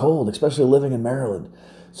kind of cold, especially living in Maryland.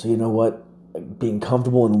 So you know what? Being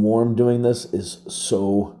comfortable and warm doing this is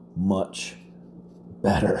so much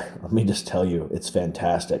better. Let me just tell you, it's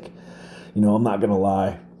fantastic. You know, I'm not going to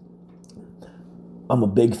lie. I'm a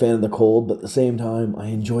big fan of the cold, but at the same time, I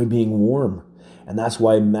enjoy being warm. And that's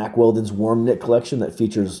why Mack Weldon's warm knit collection that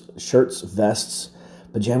features shirts, vests,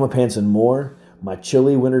 pajama pants, and more, my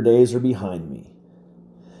chilly winter days are behind me.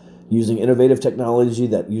 Using innovative technology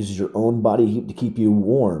that uses your own body heat to keep you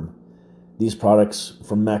warm, these products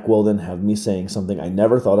from Mack Weldon have me saying something I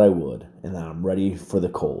never thought I would, and that I'm ready for the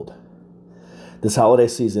cold. This holiday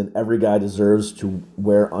season, every guy deserves to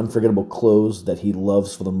wear unforgettable clothes that he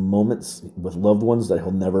loves for the moments with loved ones that he'll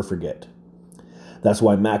never forget. That's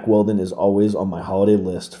why Mack Weldon is always on my holiday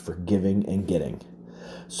list for giving and getting.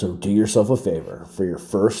 So do yourself a favor. For your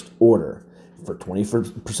first order, for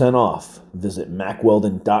 20% off, visit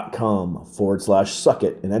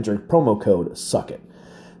mackweldon.com/suckit and enter promo code SUCKIT.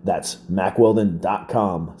 That's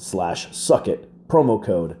mackweldon.com/suckit, promo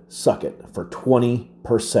code SUCKIT for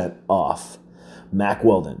 20% off. Mack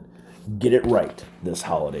Weldon, get it right this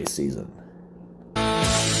holiday season.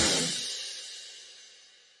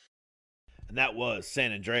 And that was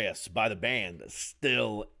San Andreas by the band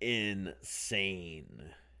Still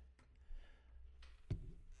Insane.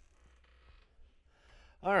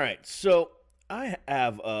 All right, so I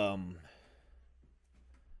have some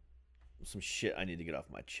shit I need to get off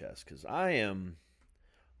my chest because I'm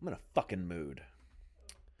in a fucking mood.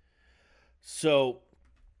 So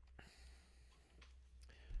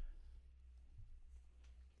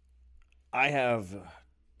I have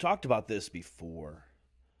talked about this before.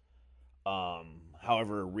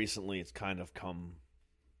 However, recently it's kind of come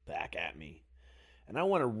back at me. And I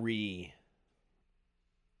want to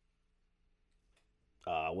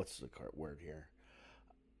what's the word here?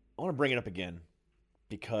 I want to bring it up again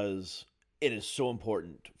because it is so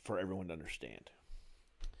important for everyone to understand.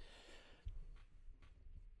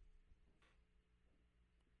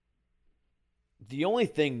 The only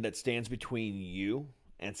thing that stands between you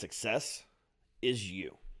and success is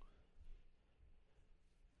you.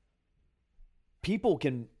 People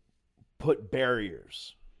can put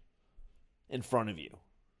barriers in front of you,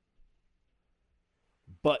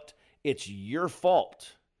 but it's your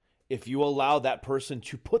fault if you allow that person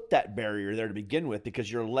to put that barrier there to begin with,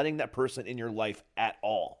 because you're letting that person in your life at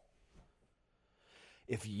all.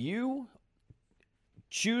 If you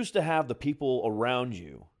choose to have the people around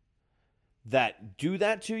you that do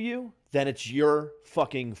that to you, then it's your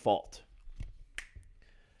fucking fault.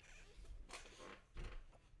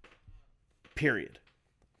 Period.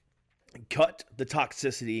 Cut the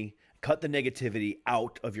toxicity, cut the negativity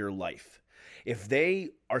out of your life. If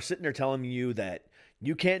they are sitting there telling you that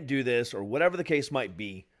you can't do this or whatever the case might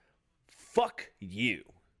be, fuck you.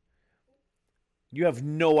 You have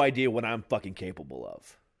no idea what I'm fucking capable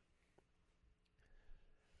of.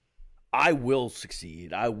 I will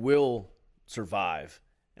succeed. I will survive.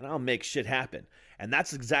 And I'll make shit happen. And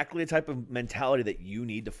that's exactly the type of mentality that you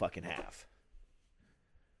need to fucking have.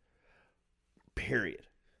 Period.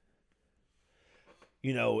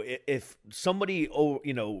 You know, if somebody,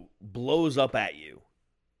 blows up at you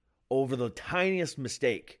over the tiniest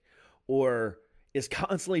mistake or is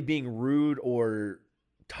constantly being rude or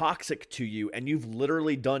toxic to you and you've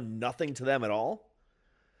literally done nothing to them at all,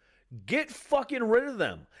 get fucking rid of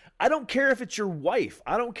them. I don't care if it's your wife.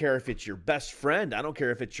 I don't care if it's your best friend. I don't care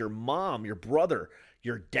if it's your mom, your brother,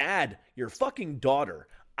 your dad, your fucking daughter.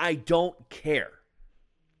 I don't care.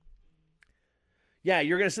 Yeah,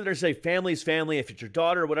 you're going to sit there and say family's family. If it's your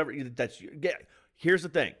daughter or whatever, here's the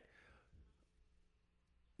thing.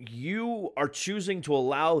 You are choosing to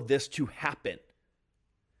allow this to happen.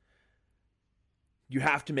 You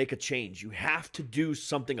have to make a change. You have to do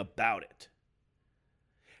something about it.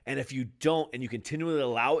 And if you don't, and you continually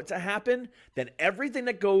allow it to happen, then everything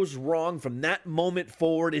that goes wrong from that moment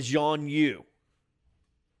forward is on you.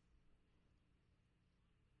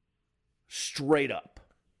 Straight up.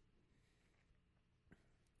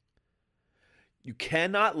 You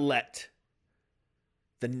cannot let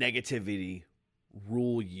the negativity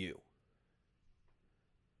rule you.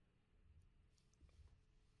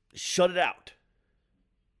 Shut it out.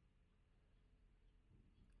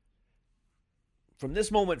 From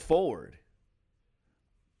this moment forward,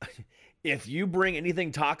 if you bring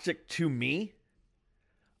anything toxic to me,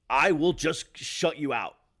 I will just shut you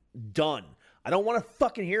out. Done. I don't want to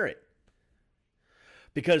fucking hear it.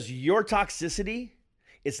 Because your toxicity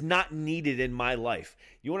is not needed in my life.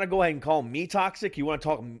 You want to go ahead and call me toxic? You want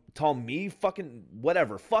to call me fucking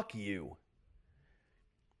whatever? Fuck you.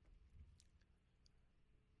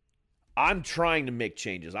 I'm trying to make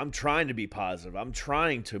changes. I'm trying to be positive. I'm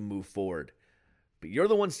trying to move forward. But you're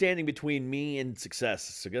the one standing between me and success.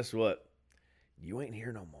 So guess what? You ain't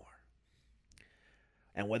here no more.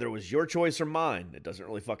 And whether it was your choice or mine, it doesn't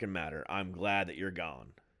really fucking matter. I'm glad that you're gone.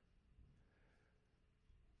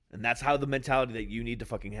 And that's how the mentality that you need to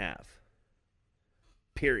fucking have.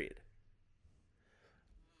 Period.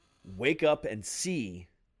 Wake up and see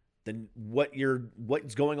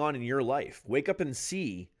what's going on in your life. Wake up and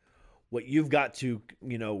see what you've got to,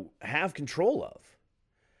 have control of.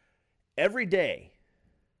 Every day,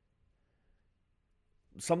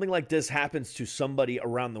 something like this happens to somebody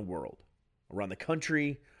around the world, around the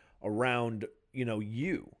country, around,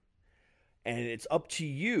 you. And it's up to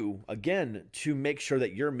you, again, to make sure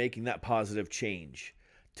that you're making that positive change,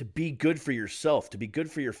 to be good for yourself, to be good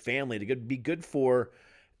for your family, to be good for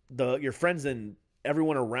your friends and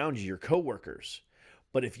everyone around you, your coworkers.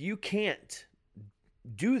 But if you can't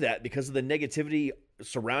do that because of the negativity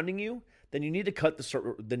surrounding you, then you need to cut the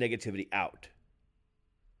negativity out.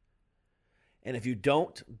 And if you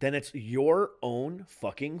don't, then it's your own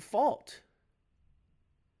fucking fault.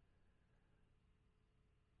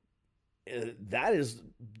 That is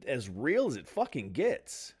as real as it fucking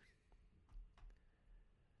gets.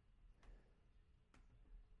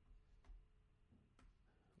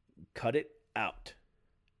 Cut it out.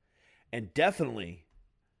 And definitely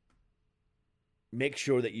make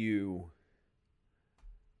sure that you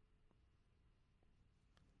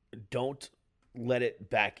don't let it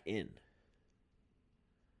back in.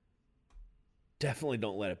 Definitely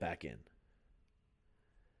don't let it back in.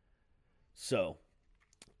 So,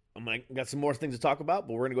 got some more things to talk about,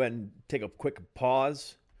 but we're going to go ahead and take a quick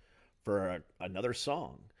pause for another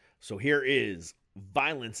song. So here is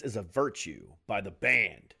Violence is a Virtue by the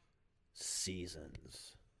band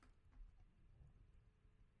Seasons.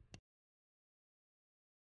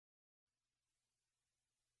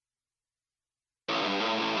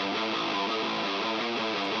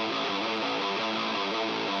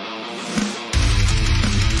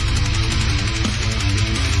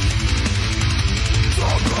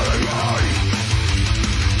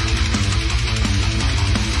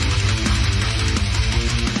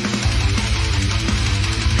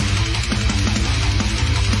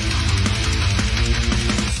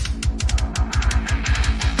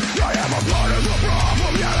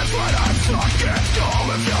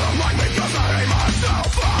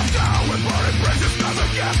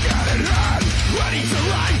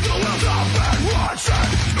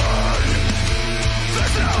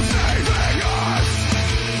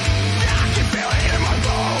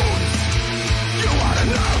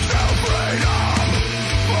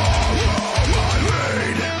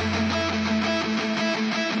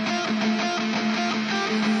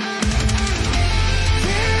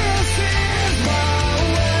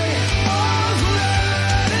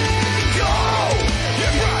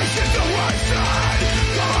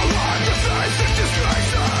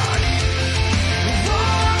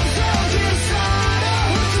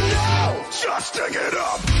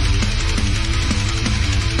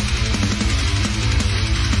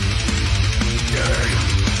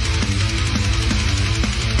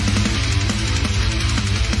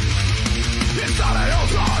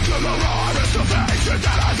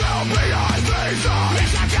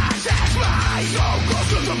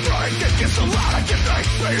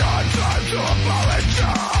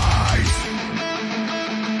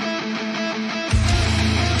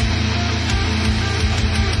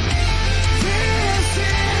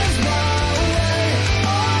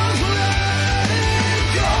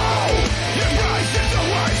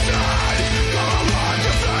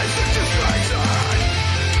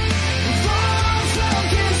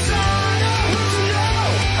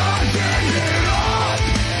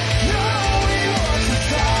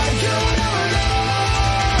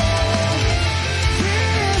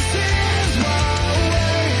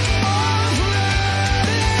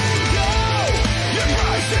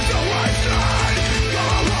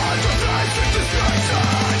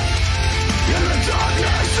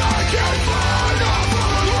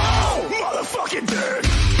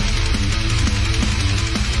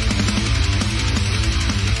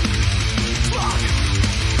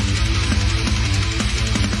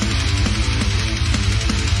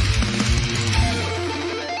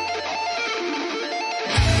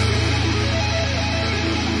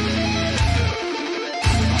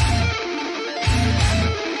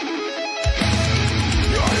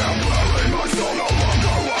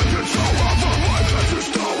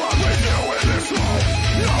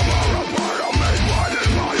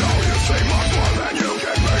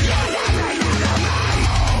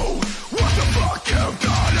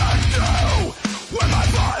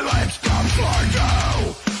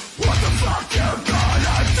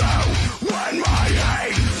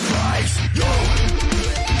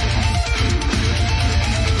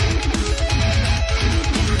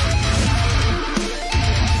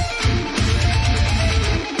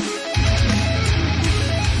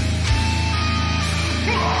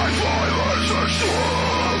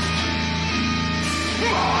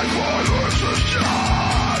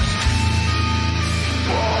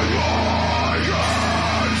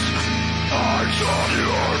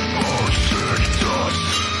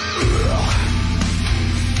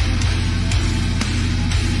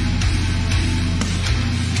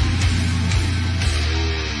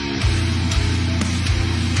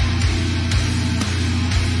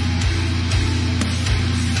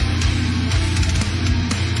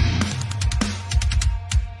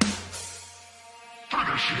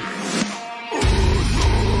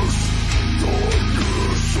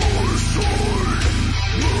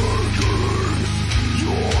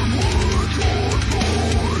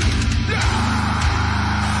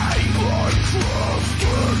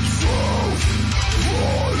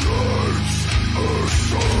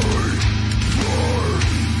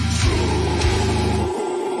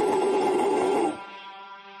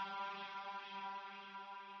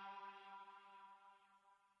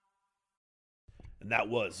 And that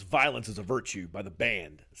was Violence is a Virtue by the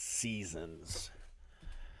band Seasons.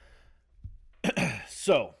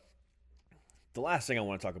 So, the last thing I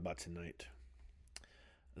want to talk about tonight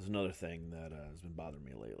is another thing that has been bothering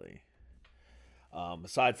me lately.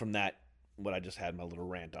 Aside from that, what I just had my little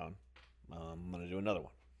rant on, I'm going to do another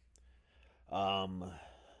one.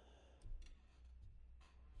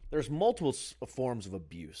 There's multiple forms of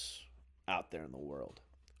abuse out there in the world,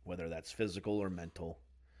 whether that's physical or mental.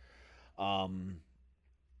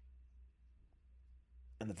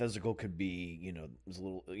 And the physical could be, there's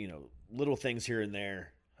little things here and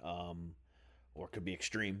there, or it could be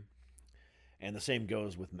extreme. And the same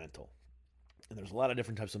goes with mental. And there's a lot of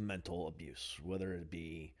different types of mental abuse, whether it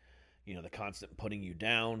be, the constant putting you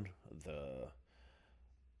down, the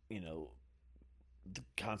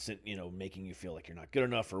constant, making you feel like you're not good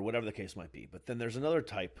enough, or whatever the case might be. But then there's another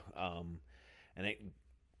type, and it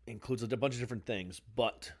includes a bunch of different things,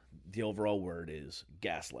 but the overall word is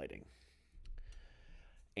gaslighting.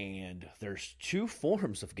 And there's two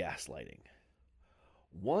forms of gaslighting.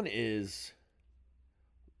 One is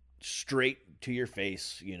straight to your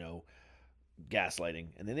face, gaslighting.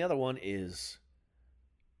 And then the other one is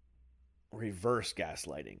reverse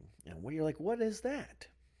gaslighting. And where you're like, what is that?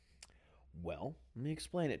 Well, let me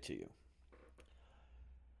explain it to you.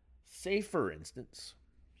 Say, for instance,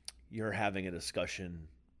 you're having a discussion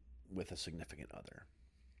with a significant other.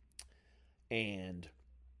 And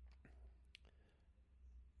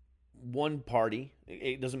one party,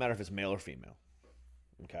 it doesn't matter if it's male or female,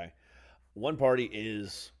 okay? One party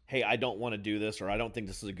is, hey, I don't want to do this, or I don't think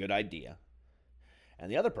this is a good idea.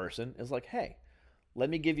 And the other person is like, hey, let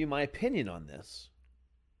me give you my opinion on this,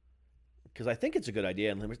 because I think it's a good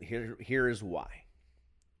idea, and here is why.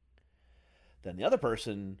 Then the other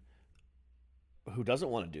person who doesn't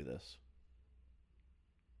want to do this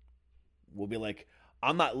will be like,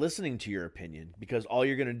 I'm not listening to your opinion because all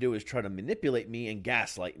you're going to do is try to manipulate me and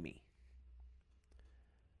gaslight me.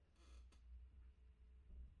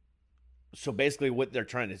 So basically what they're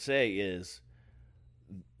trying to say is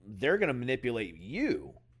they're going to manipulate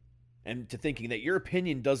you into thinking that your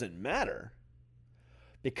opinion doesn't matter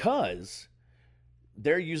because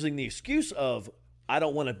they're using the excuse of, I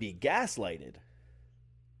don't want to be gaslighted,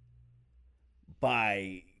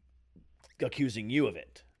 by accusing you of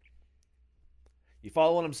it. You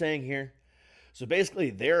follow what I'm saying here? So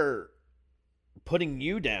basically they're putting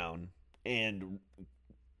you down and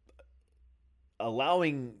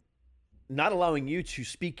not allowing you to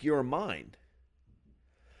speak your mind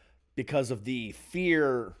because of the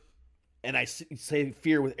fear. And I say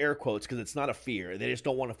fear with air quotes because it's not a fear. They just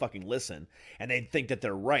don't want to fucking listen. And they think that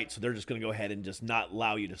they're right. So they're just going to go ahead and just not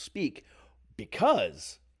allow you to speak,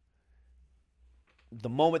 because the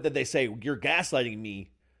moment that they say, you're gaslighting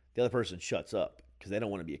me, the other person shuts up because they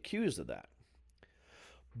don't want to be accused of that.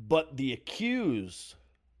 But the accused,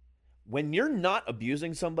 when you're not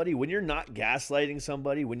abusing somebody, when you're not gaslighting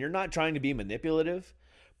somebody, when you're not trying to be manipulative,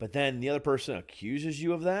 but then the other person accuses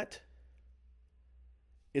you of that,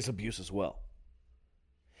 is abuse as well.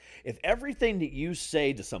 If everything that you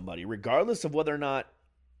say to somebody, regardless of whether or not,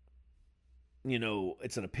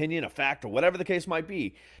 it's an opinion, a fact, or whatever the case might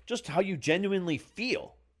be, just how you genuinely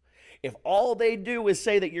feel, if all they do is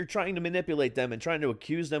say that you're trying to manipulate them and trying to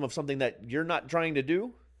accuse them of something that you're not trying to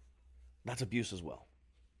do, that's abuse as well.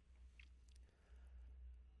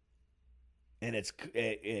 And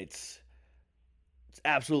it's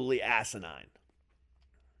absolutely asinine.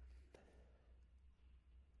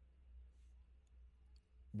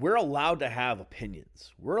 We're allowed to have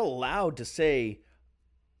opinions. We're allowed to say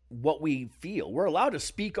what we feel. We're allowed to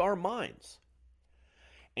speak our minds.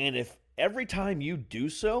 And if every time you do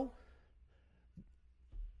so,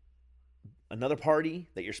 another party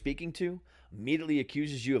that you're speaking to immediately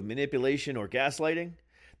accuses you of manipulation or gaslighting,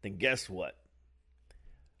 then guess what?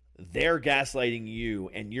 They're gaslighting you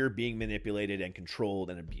and you're being manipulated and controlled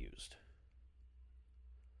and abused.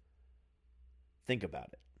 Think about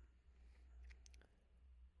it.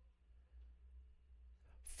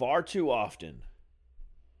 Far too often,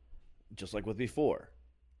 just like with before,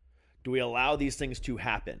 do we allow these things to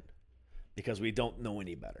happen because we don't know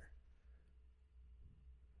any better.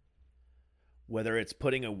 Whether it's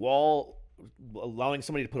putting a wall, allowing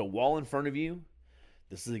somebody to put a wall in front of you,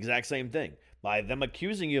 this is the exact same thing. By them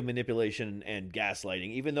accusing you of manipulation and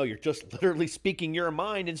gaslighting, even though you're just literally speaking your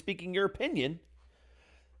mind and speaking your opinion,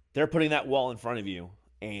 they're putting that wall in front of you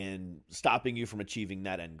and stopping you from achieving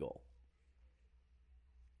that end goal.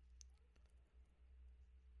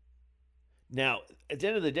 Now, at the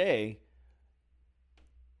end of the day,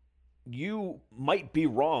 you might be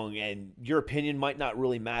wrong and your opinion might not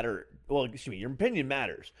really matter. Well, excuse me, your opinion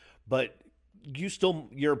matters, but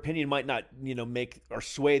your opinion might not, make or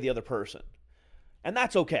sway the other person. And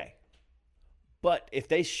that's okay. But if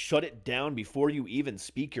they shut it down before you even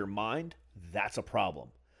speak your mind, that's a problem.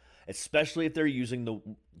 Especially if they're using the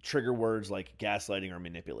trigger words like gaslighting or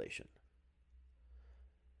manipulation.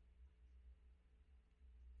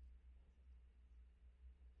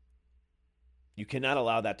 You cannot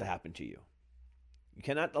allow that to happen to you. You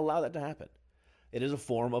cannot allow that to happen. It is a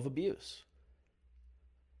form of abuse.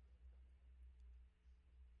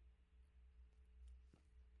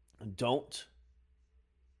 Don't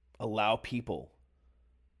allow people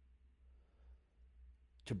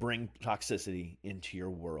to bring toxicity into your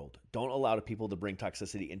world. Don't allow people to bring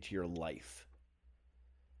toxicity into your life.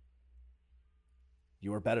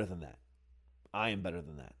 You are better than that. I am better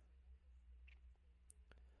than that.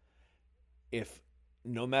 If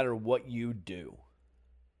no matter what you do,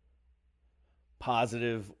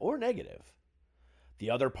 positive or negative,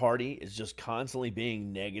 the other party is just constantly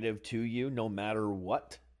being negative to you no matter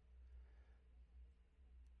what,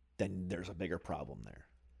 then there's a bigger problem there.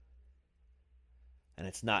 And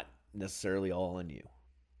it's not necessarily all on you.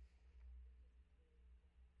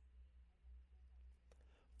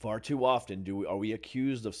 Far too often are we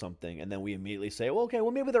accused of something and then we immediately say, well, okay,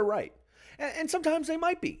 well, maybe they're right. And sometimes they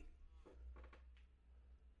might be.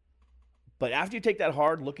 But after you take that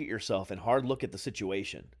hard look at yourself and hard look at the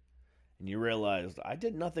situation, and you realize, I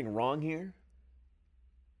did nothing wrong here,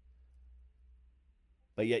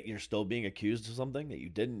 but yet you're still being accused of something that you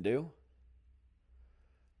didn't do,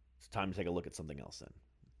 it's time to take a look at something else then.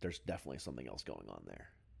 There's definitely something else going on there.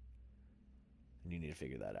 And you need to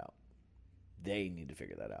figure that out. They need to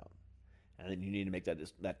figure that out. And then you need to make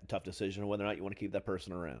that tough decision of whether or not you want to keep that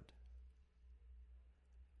person around.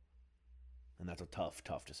 And that's a tough,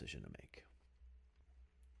 tough decision to make.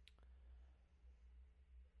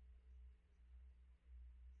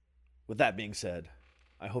 With that being said,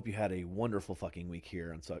 I hope you had a wonderful fucking week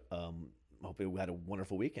here. And so, I hope you had a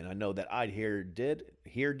wonderful week. And I know that I did that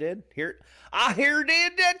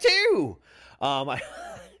too.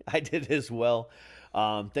 I did as well.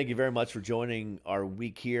 Thank you very much for joining our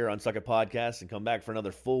week here on Suck It Podcast, and come back for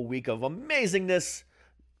another full week of amazingness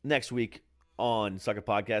next week on Suck It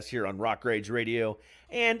Podcast here on Rock Rage Radio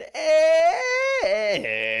and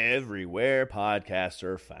everywhere podcasts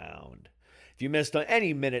are found. If you missed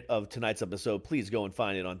any minute of tonight's episode, please go and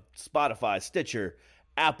find it on Spotify, Stitcher,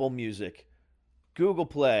 Apple Music, Google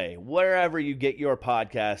Play, wherever you get your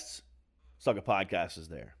podcasts. Suck It Podcast is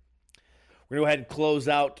there. We're going to go ahead and close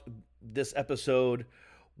out this episode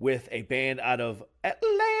with a band out of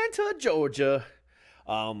Atlanta, Georgia.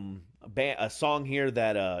 A song here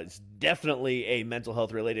that is definitely a mental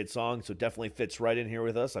health related song, so definitely fits right in here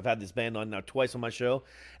with us. I've had this band on now twice on my show,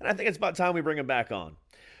 and I think it's about time we bring them back on.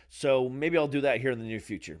 So maybe I'll do that here in the near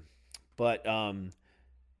future. But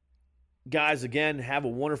guys, again, have a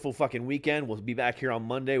wonderful fucking weekend. We'll be back here on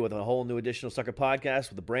Monday with a whole new edition of Suck It Podcast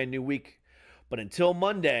with a brand new week. But until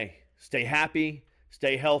Monday, stay happy,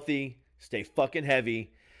 stay healthy, stay fucking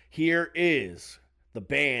heavy. Here is the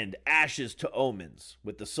band Ashes to Omens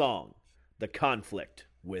with the song The Conflict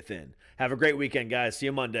Within. Have a great weekend, guys. See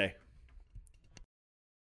you Monday.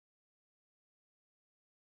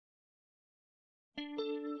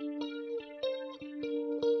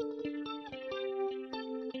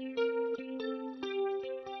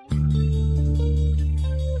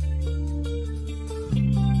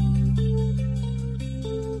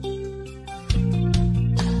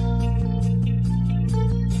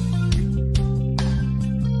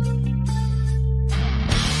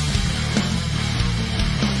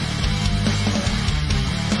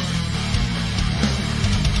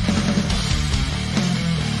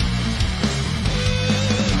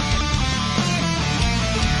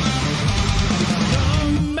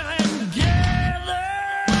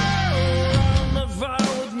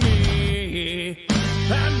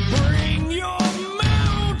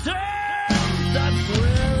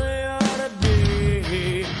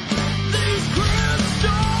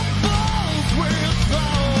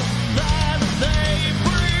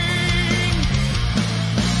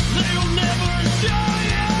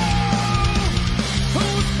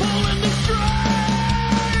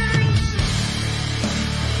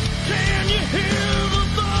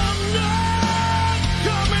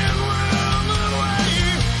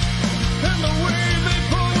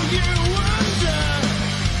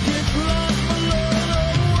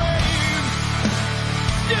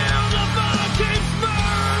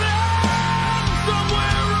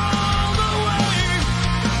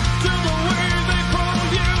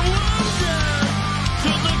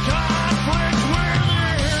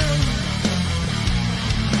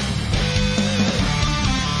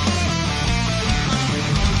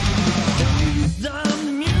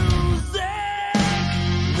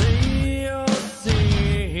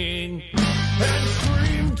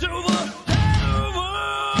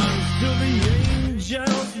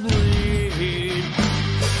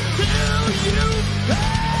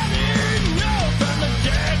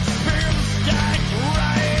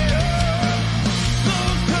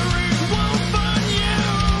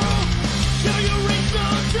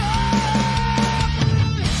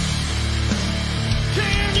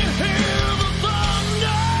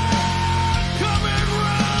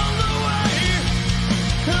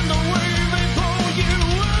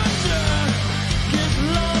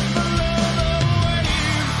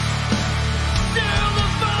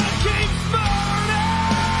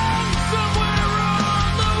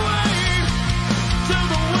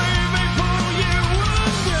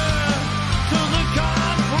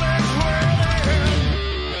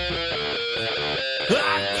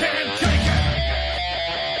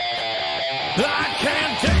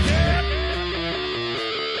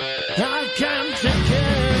 I can't take care